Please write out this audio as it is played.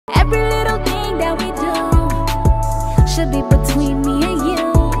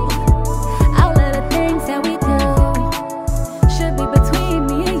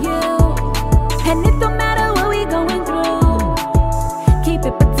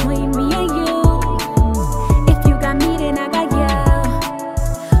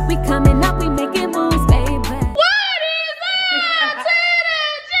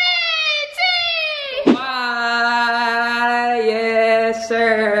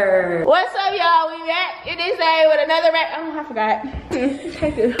Word. What's up, y'all? We back in this day with another back. Oh, I forgot.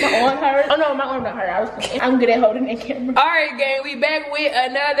 My arm hurt. Oh no, my arm don't hurt. I was playing. I'm good at holding that camera. Alright, gang, we back with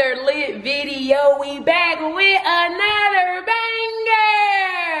another lit video. We back with another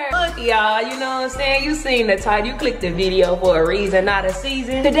banger. Look, y'all, you know what I'm saying? You seen the title. You clicked the video for a reason, not a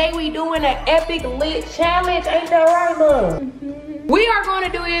season. Today we doing an epic lit challenge. Ain't that right, Mom? We are going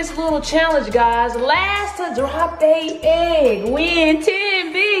to do this little challenge, guys. Last to drop their egg win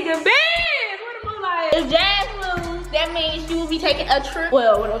 10 big bands. What it look like? If Jazz lose, that means you will be taking a trip.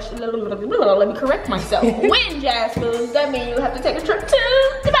 Well, let me correct myself. When Jazz lose, that means you have to take a trip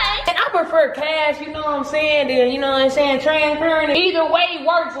to the bank. And I prefer cash, you know what I'm saying? Then, you know what I'm saying? Transferring. Either way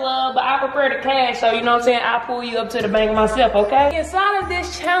works, love, but I prefer the cash. So, you know what I'm saying? I'll pull you up to the bank myself, okay? Inside of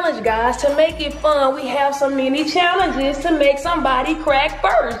this challenge, guys, to make it fun, we have so many challenges to make somebody crack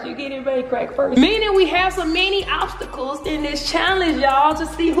first. You get everybody crack first. Meaning we have so many obstacles in this challenge, y'all, to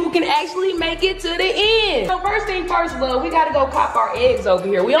see who can actually make it to the end. So first thing first, love, we gotta go cop our eggs over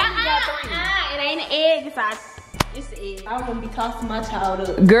here. We only got 3. It ain't an egg, it's an egg. I'm gonna be tossing my child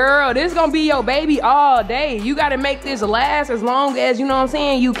up. Girl, this gonna be your baby all day. You gotta make this last as long as, you know what I'm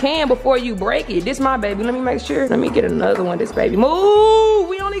saying, you can before you break it. This my baby, let me make sure. Let me get another one, this baby. Move,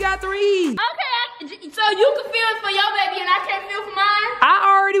 we only got 3. Okay, so you can feel it for your baby and I can't feel for mine?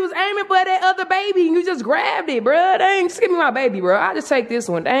 I already was aiming for that other baby and you just grabbed it, bruh. Dang, just give me my baby, bro. I'll just take this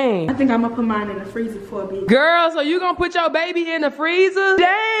one, dang. I think I'm gonna put mine in the freezer for a bit. Girl, so you gonna put your baby in the freezer? Dang.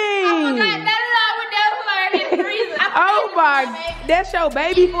 I forgot that in the freezer. Oh my, that's your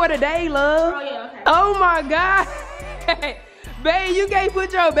baby for the day, love. Oh yeah, okay. Oh my God. Babe, you can't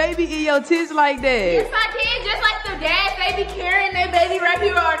put your baby in your tits like that. Yes, I can. Just like the dad, they be carrying their baby right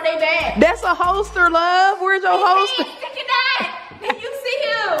here on their back. That's a holster, love. Where's your holster? Stick it out. Can you see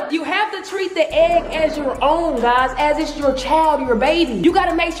him? You have to treat the egg as your own, guys, as it's your child, your baby. You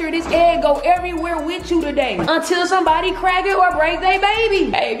gotta make sure this egg go everywhere with you today until somebody crack it or break their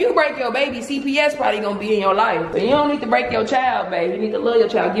baby. Hey, if you break your baby, CPS probably gonna be in your life. But you don't need to break your child, baby. You need to love your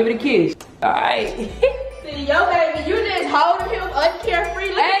child. Give it a kiss. All right. See, your baby, you just holding him uncarefree.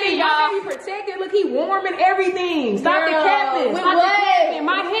 Look at Hey, y'all, baby protected. Look, he warm and everything. Stop the capping. With Stop what? the capping.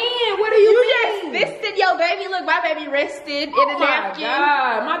 My hand. What do you mean? You just fisted your baby. Look, my baby rested in a napkin. Oh my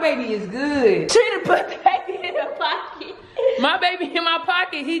God, my baby is good. Trina put the baby in her pocket. My baby in my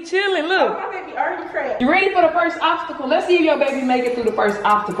pocket. He chilling. Look. Oh, my baby already cracked. You ready for the first obstacle? Let's see if your baby make it through the first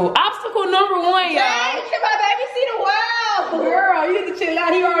obstacle. Obstacle number 1, y'all. Dang, can my baby see the world? Girl, you need to chill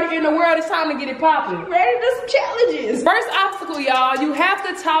out. He already in the world. It's time to get it popping. Ready to do some challenges. First obstacle, y'all. You have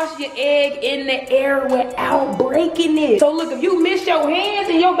to toss your egg in the air without breaking it. So look, if you miss your hands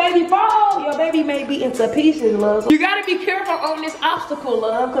and your baby fall, your baby may be into pieces, love. So you gotta be careful on this obstacle,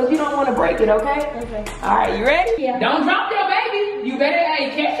 love, because you don't want to break it, okay? Okay. All right, you ready? Yeah. Don't drop your baby. You better, hey,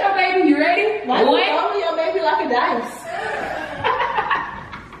 catch your baby. You ready? Why you throwing your baby like a dice?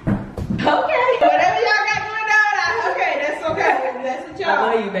 Okay. Whatever y'all got going on, okay, that's okay. That's what y'all.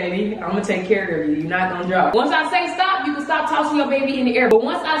 I love you, baby. I'm gonna take care of you. You're not gonna drop. Once I say stop, you can stop tossing your baby in the air. But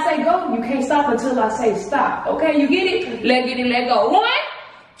once I say go, you can't stop until I say stop. Okay, you get it? Let go. 1,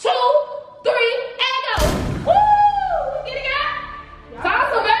 2, 3, and go. Woo! Get it out. Toss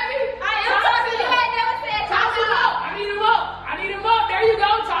him, baby. I am tossing him. I never said Toss him up. I need him up. I need him up. There you go.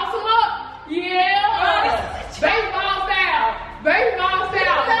 Toss him up. Yeah. Baseball style. Baseball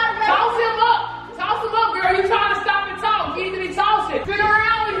style. Toss him up. Toss him up, girl. You trying to stop and talk. You need to be tossing. Spin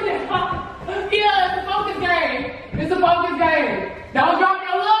around with it. Yeah, it's a focus game. It's a focus game. Don't drop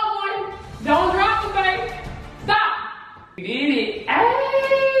your loved one. Don't drop him, baby. Stop. You did it.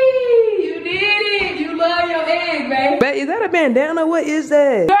 Hey, you did it. You love your egg, baby. But is that a bandana? What is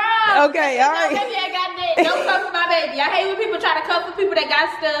that? Girl, okay, all right. Baby, I got that. Don't comfort my baby. I hate when people try to comfort people that got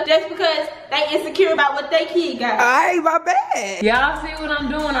stuff just because they insecure about what they kid got. Alright, my bad. Y'all see what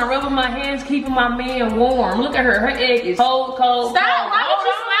I'm doing? I'm rubbing my hands, keeping my man warm. Look at her. Her egg is cold, cold. Stop. Cold. Why would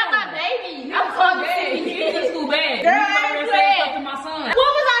you slap my baby? I'm so bad. He is too bad. Girl, he was over there saying stuff to my son.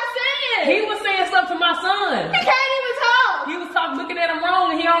 What was I saying? He was saying stuff to my son. He can't even talk. He was looking at him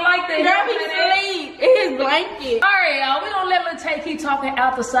wrong and he don't like that. Girl, he sleep in his blanket. Alright, y'all. We're gonna let Lil Tae keep talking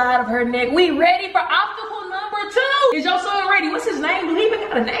out the side of her neck. We ready for obstacle number 2. Is your son ready? What's his name? Do he even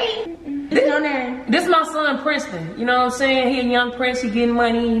got a name? This your name. This my son Princeton. You know what I'm saying? He a young prince. He getting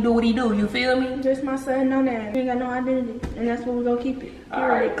money. He do what he do. You feel me? This my son, no name. He ain't got no identity, and that's where we gonna keep it.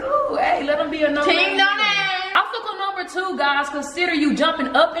 Alright, cool. Hey, let him be a no name. Team no name. Obstacle number 2, guys. Consider you jumping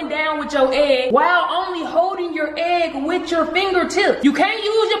up and down with your egg while only holding your egg with your fingertips. You can't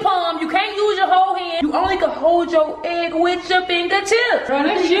use your palm. You can't use your whole hand. You only can hold your egg with your fingertips. Bro,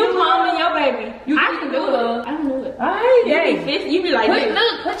 that's you, mom, and your baby. I can do it. I can do it. Alright, You be like,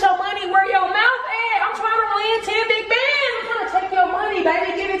 look, put your money where your mouth at. I'm trying to win 10 big bands. I'm trying to take your money,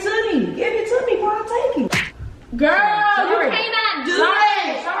 baby. Give it to me. Give it to me before I take it. girl, Sorry. you cannot do Sorry.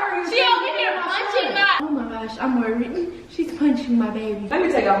 that. Sorry. She over here punching my. Oh my gosh, I'm worried. She's punching my baby. Let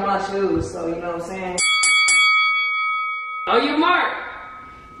me take off my shoes, so you know what I'm saying. On your mark.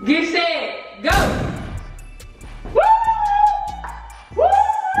 Get set. Go. Woo! Woo!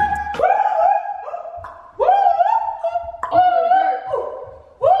 Woo!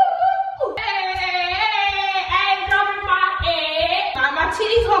 Woo! Hey, jumping my head. My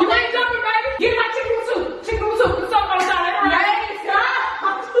titties home. You ain't jumping, baby. Get my chicken with soup. Chicken with soup. It's all on the side.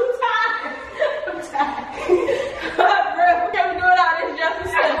 I'm too tired. I'm tired. Bro, can we do it all this just a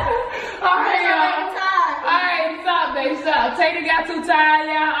second? Alright, y'all. I'm tired. Alright, stop, baby, stop. Tater got too tired,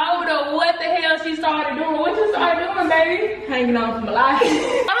 y'all. I don't know what the hell she started doing. What you started doing, baby? Hanging on for my life.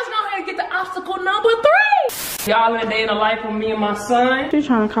 Let's go ahead and get the obstacle number 3. Y'all in a day in the life with me and my son. She's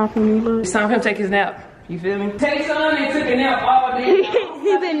trying to copy me, look. It's time for him to take his nap. You feel me? Take son and took a nap all day.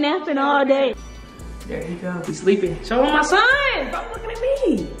 He's been napping all day. There he goes. He's sleeping. Show him my son. Stop looking at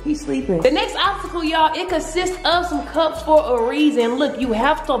me. He's sleeping. The next obstacle, y'all, it consists of some cups for a reason. Look, you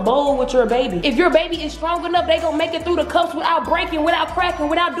have to bowl with your baby. If your baby is strong enough, they gonna make it through the cups without breaking, without cracking,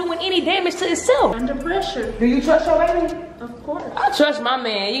 without doing any damage to itself. Under pressure. Do you trust your baby? Of course. I trust my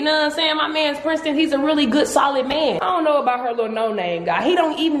man. You know what I'm saying? My man's Princeton. He's a really good, solid man. I don't know about her little no-name guy. He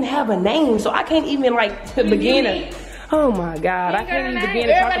don't even have a name, so I can't even like begin to. Oh my God, I can't even begin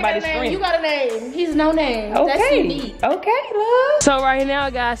to talk about his strength. You got a name. He's no name. Okay. That's unique. Okay, love. So right now,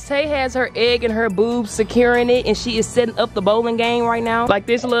 guys, Tay has her egg and her boobs securing it, and she is setting up the bowling game right now. Like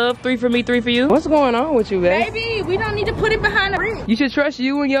this, love. 3 for me, 3 for you. What's going on with you, babe? Baby, we don't need to put it behind the ring. You should trust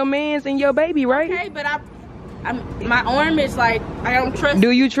you and your mans and your baby, right? Okay, but my arm is like, I don't trust.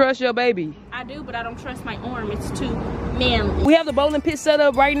 Do you trust your baby? I do, but I don't trust my arm. It's too manly. We have the bowling pit set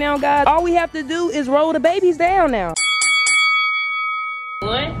up right now, guys. All we have to do is roll the babies down now.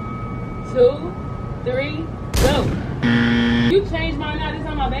 1, 2, 3, go. You changed mine now. This is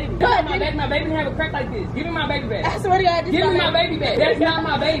not my baby. My baby didn't have a crack like this. Give me my baby back. I swear to God, this Give me my my baby back. That's not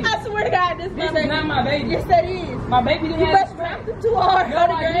my baby. I swear to God, this This is not my baby. Yes, that is. My baby didn't have a crack. Too hard. No, I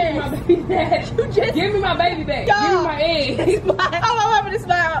give me my baby back. You just Give me my baby back. Give me my egg. Oh, my mama, this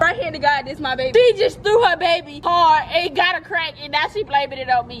smile. Right hand to God, this my baby. She just threw her baby hard and got a crack, and now she blaming it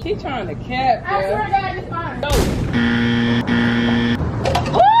on me. She trying to cap, I swear to God, this mine. No.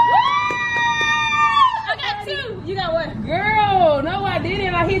 I got 2. You got what? Girl, no, I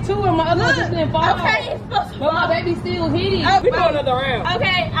didn't. I hit 2 and my other one just didn't fall. Okay, it's supposed to But my fall. baby still hit it. Oh, We do another round.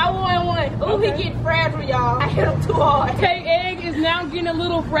 Okay, I won 1. Ooh, Okay. he getting fragile, y'all. I hit him too hard. Tay egg is now getting a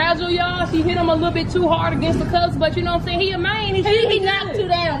little fragile, y'all. She hit him a little bit too hard against the cups, but you know what I'm saying? He a man. He should be knocked 2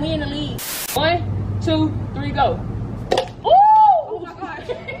 down. We in the lead. 1, 2, 3, go. Oh my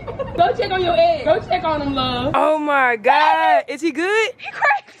God. Go check on your egg. Go check on him, love. Oh my God. Is he good? He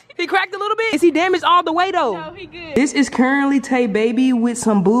cracked. He cracked a little bit? Is he damaged all the way though? No, he good. This is currently Tay baby with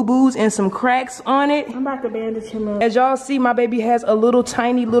some boo-boos and some cracks on it. I'm about to bandage him up. As y'all see, my baby has a little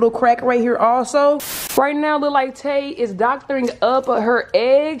tiny little crack right here also. Right now, look like Tay is doctoring up her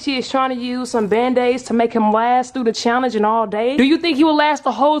egg. She is trying to use some band-aids to make him last through the challenge and all day. Do you think he will last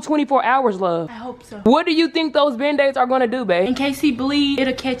the whole 24 hours, love? I hope so. What do you think those band-aids are gonna do, babe? In case he bleed,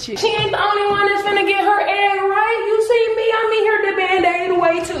 it'll catch it. She ain't the only one that's finna get her egg right. You see me, I'm in here the band-aid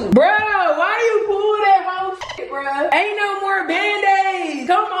away too. Bruh, why you pull that whole shit, bruh? Ain't no more band-aids.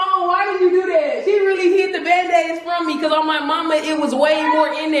 Come on, why did you do that? She really hid the band-aids from me because on my mama, it was way more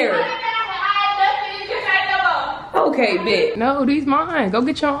in there. Okay, bet. No, these mine. Go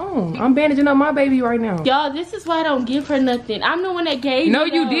get your own. I'm bandaging up my baby right now. Y'all, this is why I don't give her nothing. I'm the one that gave No,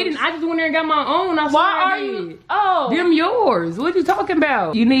 you you those. didn't. I just went there and got my own. I Why swear I are did. you? Oh. Them yours. What you talking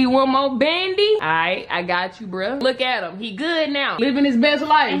about? You need one more bandy? Alright, I got you, bruh. Look at him. He good now. Living his best And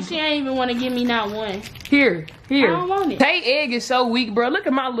life. she ain't even want to give me not one. Here. I don't want it. Tay egg is so weak, bruh. Look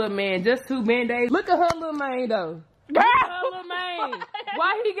at my little man. Just 2 band-aids. Look at her little man, though. Look at her little man.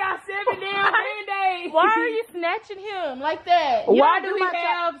 Why he got 7 damn band-aids? Why are you snatching him like that? Why do he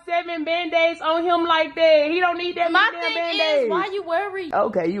have 7 band-aids on him like that? He don't need that My many damn thing band-aids. is, why you worried?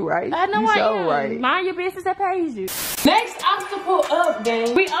 Okay, you right. I know you I so am. right. Mind your business that pays you. Next obstacle up,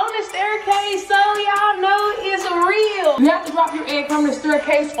 gang. We on the staircase, so y'all know it's real. You have to drop your egg from the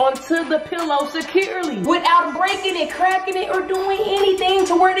staircase onto the pillow securely without breaking it, cracking it, or doing anything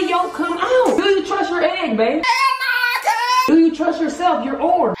to where the yolk come out. Do you trust your egg, babe? Do you trust yourself, your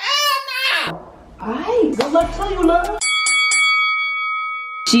arm? Alright, good luck to you, love.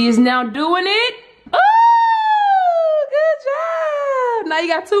 She is now doing it. Oh, good job. Now you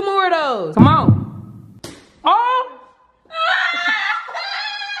got 2 more of those. Come on. Oh.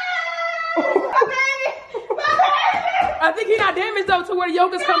 not damaged though to where the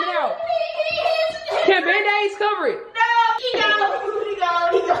yolk is coming out. Can Band-Aids cover it? No, he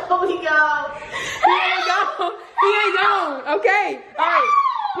gone. He ain't gone. Okay. All right.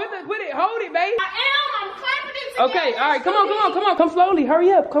 Put it. Hold it, babe. I'm clapping it together. Okay. All right. Come on. Come slowly.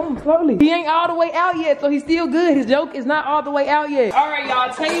 Hurry up. Come slowly. He ain't all the way out yet, so he's still good. His yolk is not all the way out yet. All right,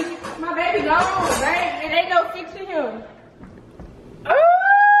 y'all. Tae. My baby gone, babe. It ain't no fixing him.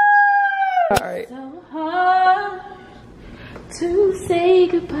 All right. So hard to say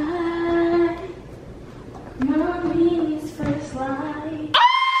goodbye. Mommy's first light.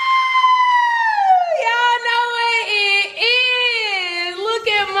 Y'all know what it is. Look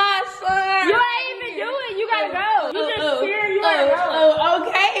at my son. You ain't even do it. You gotta go. You just here. You gotta go.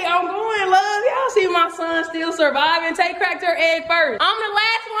 Okay, I'm going, love. Y'all see my son still surviving. Tae cracked her egg first. I'm the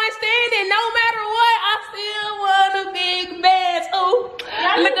last one standing. No matter what, I still won a big bass. Oh,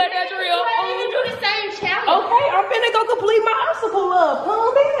 look at that drill. You ain't even do the same challenge. Okay, I'm finna go complete my obstacle, love.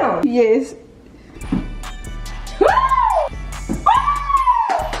 Calm down. Yes.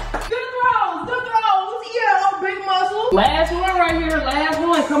 Last one right here, last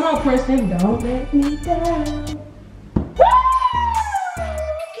one. Come on, Princeton. Don't let me down. Woo!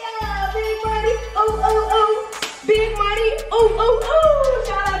 Yeah, big money. Oh. Big money. Oh.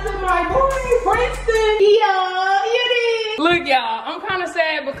 Shout out to my boy, Princeton. Yeah, you did. Look, y'all, I'm kind of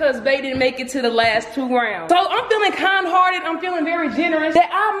sad because Bae didn't make it to the last 2 rounds. So I'm feeling kind-hearted. I'm feeling very generous that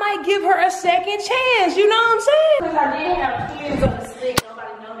I might give her a second chance. You know what I'm saying? Because I did have twins on the stick.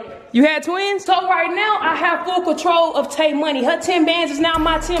 Nobody know that. You had twins? So right now, I have full control of Tae money. Her 10 bands is now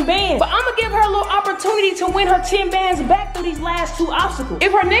my 10 bands. But I'm gonna give her a little opportunity to win her 10 bands back through these last 2 obstacles.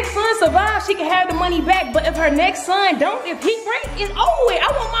 If her next son survives, she can have the money back. But if her next son don't, if he break, it's over with.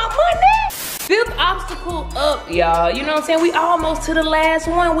 I want my money. 5th obstacle up, y'all. You know what I'm saying? We almost to the last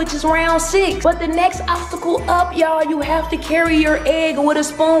one, which is round 6. But the next obstacle up, y'all, you have to carry your egg with a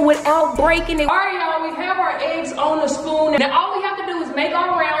spoon without breaking it. All right, y'all, we have our eggs on the spoon. Now, all we have to do is make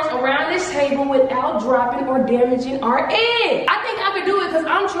our rounds around this table without dropping or damaging our egg. I think I could do it because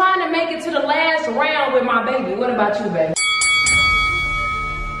I'm trying to make it to the last round with my baby. What about you, baby?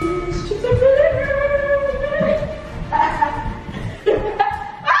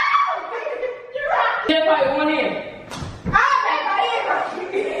 Just like one in.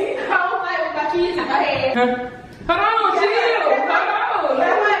 Hold on, chill.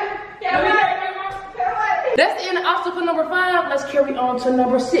 That's the end of obstacle number 5. Let's carry on to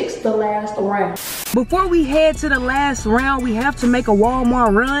number 6, the last round. Before we head to the last round, we have to make a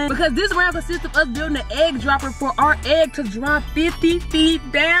Walmart run because this round consists of us building an egg dropper for our egg to drop 50 feet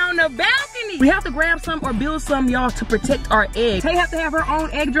down the balcony. We have to grab some or build some, y'all, to protect our egg. Tae have to have her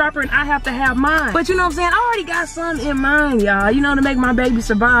own egg dropper and I have to have mine. But you know what I'm saying? I already got some in mind, y'all. You know, to make my baby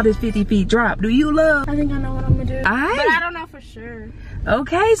survive this 50 feet drop. Do you, love? I think I know what I'm gonna do. All right. But I don't know for sure.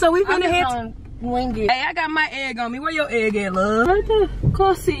 Okay, so we finna head. Wing it. Hey, I got my egg on me. Where your egg at, love? Right there.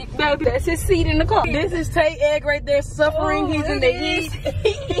 Car seat, baby. That's his seat in the car. This is Tae egg right there suffering. He's in the heat.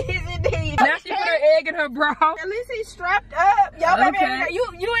 He's indeed. Now she put her egg in her bra. At least he's strapped up. Y'all baby, you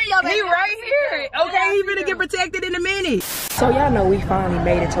and your baby. He right here. Okay, he finna get protected in a minute. So y'all know we finally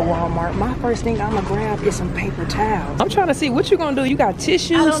made it to Walmart. My first thing I'm gonna grab is some paper towels. I'm trying to see what you gonna do. You got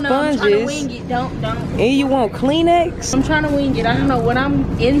tissues, I don't know. sponges. I'm trying to wing it. Don't. And you want Kleenex? I'm trying to wing it. I don't know what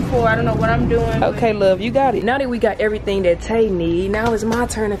I'm in for. I don't know what I'm doing. Okay, love, you got it. Now that we got everything that Tae need, now it's my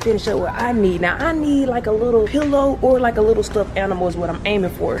turn to finish up what I need. Now I need like a little pillow or like a little stuffed animal is what I'm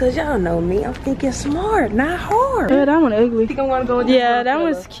aiming for. Cause y'all know me, I'm thinking smart, not hard. Yeah, that one ugly. I think I wanna go with that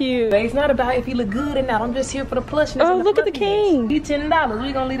one's cute. But it's not about if he look good or not. I'm just here for the plushness. Oh, look at the king. He $10.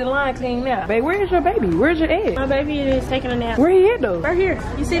 We gonna leave the line clean now. Babe, where's your baby? Where's your egg? My baby is taking a nap. Where he at though? Right here.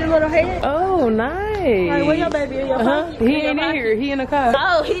 You see the little head? Oh, nice. Right, where your baby? He ain't in here. He in the car.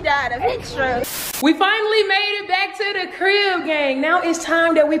 Oh, he died of extra. We finally made it back to the crib, gang. Now it's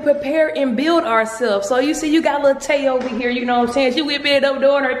time that we prepare and build ourselves. So you see, you got little Tae over here, you know what I'm saying? She whip it up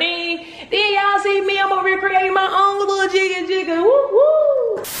doing her thing. Then y'all see me, I'm over here creating my own little jigga. Woo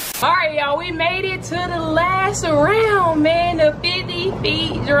woo. All right, y'all, we made it to the last round, man. The 50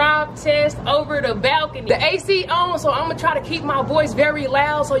 feet drop test over the balcony. The AC on, so I'm gonna try to keep my voice very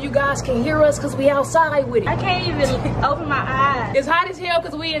loud so you guys can hear us because we outside with it. I can't even open my eyes. It's hot as hell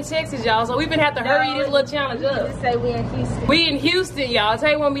because we in Texas, y'all, so we've been have to hurry this little challenge up. Just say we in Houston. We in Houston, y'all.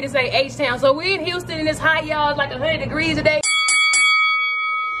 Tae want me to say H-Town. So we in Houston and it's hot, y'all. It's like 100 degrees today.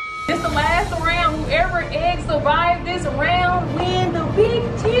 It's the last round. Whoever egg survived this round win the big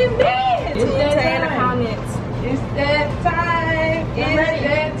 10 bands. It's that time. In the comments. It's that time. It's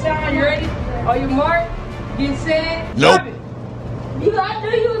that time. You ready? Are you marked? Get set. Nope. You I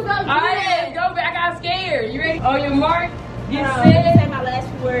knew you was gonna do that. Go back. I got scared. You ready? Are you marked? Get set. Say my last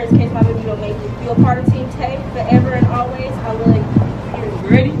few words in case my baby don't make it. You're a part of Team Tae, forever and always. I love you.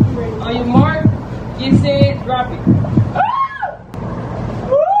 Ready? On your mark, get set, drop it.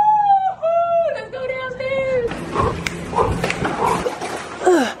 Let's go downstairs.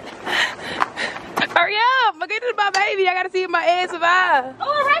 Hurry up! I'm getting to my baby. I gotta see if my egg survive.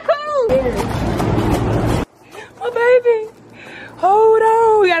 Oh, raccoon! My baby. Hold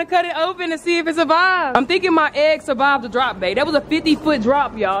on. We gotta cut it open to see if it survives. I'm thinking my egg survived the drop, babe. That was a 50-foot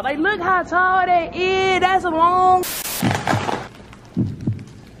drop, y'all. Like, look how tall that is. That's a long.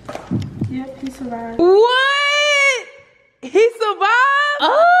 Yep, he survived. What? He survived?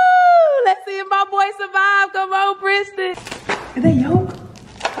 Oh, let's see if my boy survived. Come on, Princeton. Is that yolk?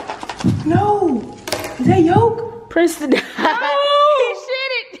 No. Is that yolk? Princeton died. No. He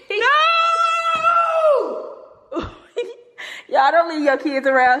shit it. No. Y'all don't leave your kids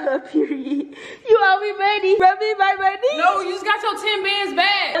around her, period. You owe me money. Rub me my money. No, you just got your 10 bands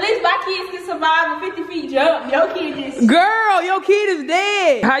back. At least my kids can survive a 50 feet jump. Your kid just... Girl, your kid is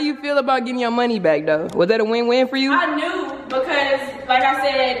dead. How you feel about getting your money back, though? Was that a win-win for you? I knew because, like I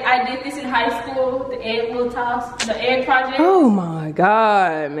said, I did this in high school, the egg will toss, the egg project. Oh my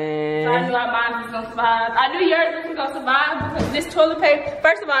God, man. So I knew our mine was gonna survive. I knew yours was gonna survive because this toilet paper,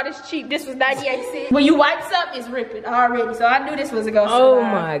 first of all, this cheap. This was 98 cents. When you wipe up, it's ripping already. So I knew this was gonna survive. Oh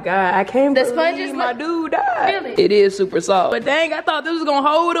my God, I can't The believe sponges my look- dude died. Really? It is super soft. But dang, I thought this was gonna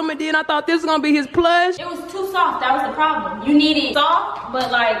hold him, and then I thought this was gonna be his plush. It was too soft. That was the problem. You needed soft, but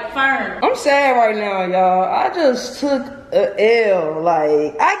like firm. I'm sad right now, y'all. I just took a L.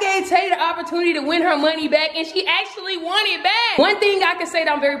 Like, I gave Tae the opportunity to win her money back, and she actually won it back. One thing I can say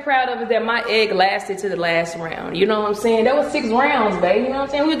that I'm very proud of is that my egg lasted to the last round. You know what I'm saying? That was 6 rounds, baby. You know what I'm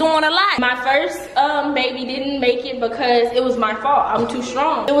saying? We were doing a lot. My first baby didn't make it because it was my fault. I'm too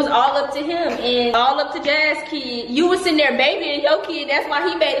strong. It was all up to him and all up to Jazz kid. You was sitting there babying your kid. That's why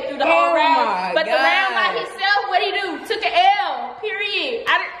he made it through the whole round. But the round by himself, what he do? Took an L. Period.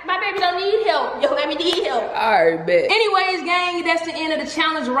 My baby don't need help. Your baby need help. Alright, bet. Anyways, gang, that's the end of the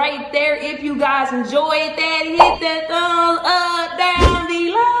challenge right there. If you guys enjoyed that, hit that thumbs up down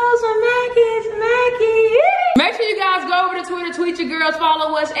below. Smack it. Make sure you guys go over to Twitter, tweet your girls,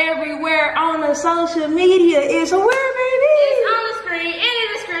 follow us everywhere on the social media. It's where, baby? It's on the screen in the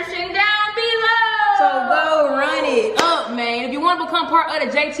description down below. So go run it up, man. If you want to become part of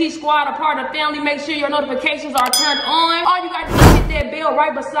the JT squad, a part of the family, make sure your notifications are turned on. All you got to do is hit that bell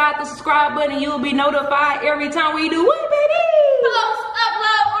right beside the subscribe button. You'll be notified every time we do what, baby? Post,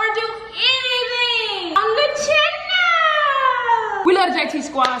 upload, or do anything on the channel. We love the JT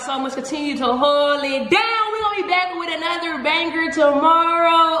squad so much. Continue to hold it down. We're going to be back with another banger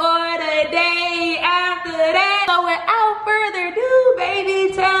tomorrow or the day after that. So without further ado,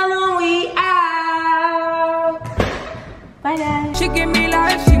 baby, tell them we out. Bye, guys. She give me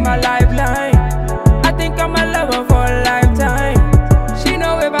life, she my lifeline.